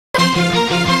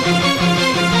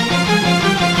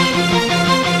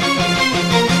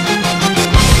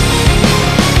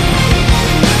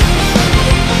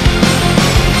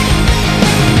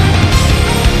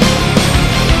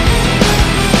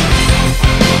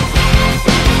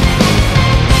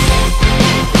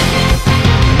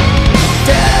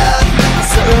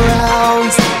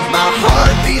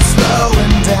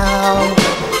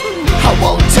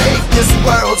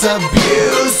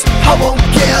abuse. I won't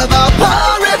give up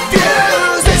or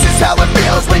refuse. This is how it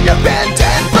feels when you're bent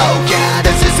and broken.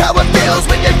 This is how it feels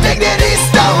when your dignity's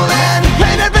stolen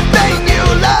and everything you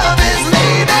love is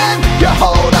leaving. You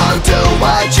hold on to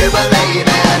what you believe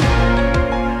in.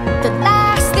 The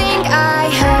last thing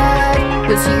I heard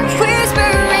was you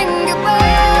whispering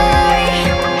goodbye,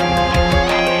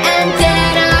 and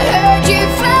then I heard you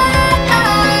fly.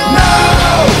 No,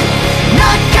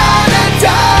 not gonna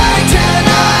die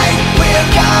tonight. We're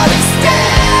gonna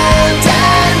stand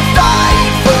and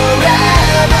fight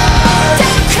forever.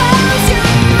 Don't close your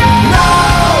eyes. No,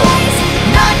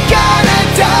 not gonna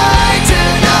die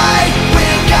tonight.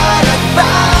 We're gonna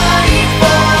fight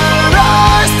for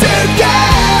us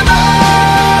together.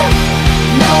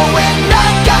 No, we're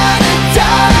not gonna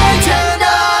die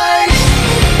tonight.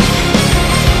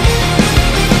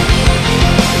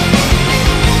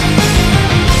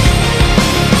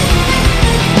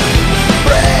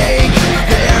 Break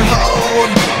their hold,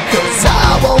 'cause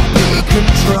I won't be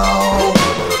controlled.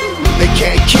 They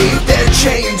can't keep their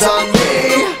chains on me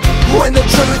when the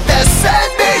truth has set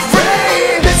me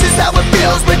free. This is how it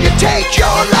feels when you take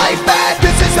your life.